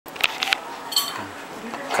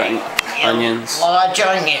cutting onions. Large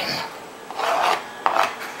onion.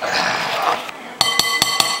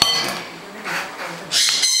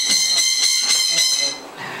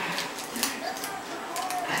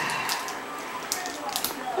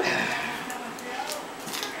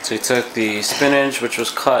 So you took the spinach, which was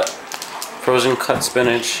cut, frozen cut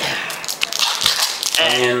spinach,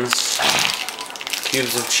 onions,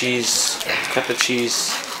 cubes of cheese, cut the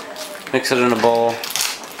cheese, mix it in a bowl,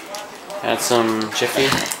 add some Jiffy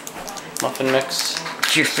muffin mix.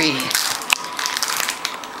 Jiffy.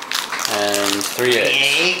 And 3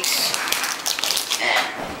 eggs.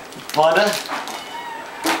 Butter.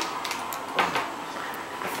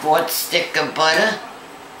 1 stick of butter.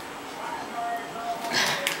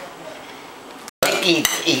 Eat.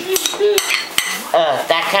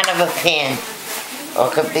 That kind of a pan. Or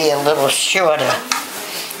it could be a little shorter.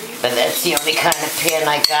 But that's the only kind of pan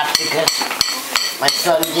I got because my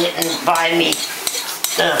son didn't buy me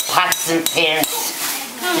the pots and pans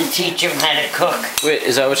to teach him how to cook. Wait,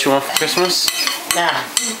 is that what you want for Christmas? Nah.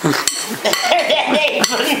 That ain't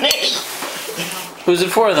for me. Who's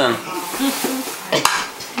it for then?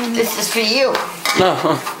 This is for you.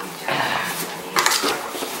 No.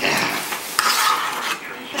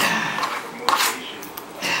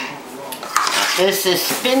 This is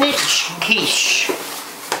spinach quiche.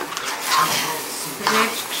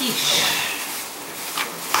 Spinach quiche.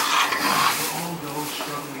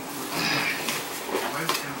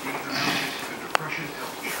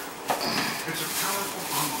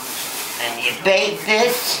 And you bake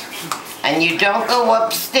this, and you don't go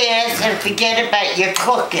upstairs and forget about your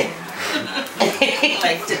cooking.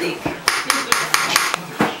 Like to eat.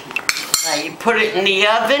 Now you put it in the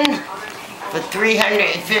oven for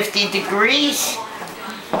 350 degrees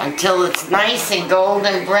until it's nice and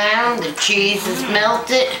golden brown. The cheese is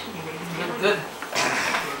melted. Good.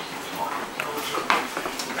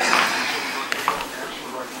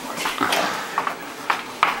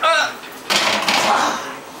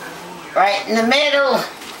 Right in the middle.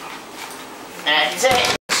 That's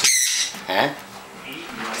it. Huh?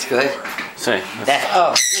 It's good. Say.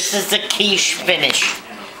 This is the quiche finish.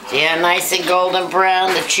 See how nice and golden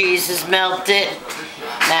brown the cheese is melted?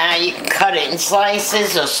 Now you can cut it in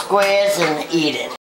slices or squares and eat it.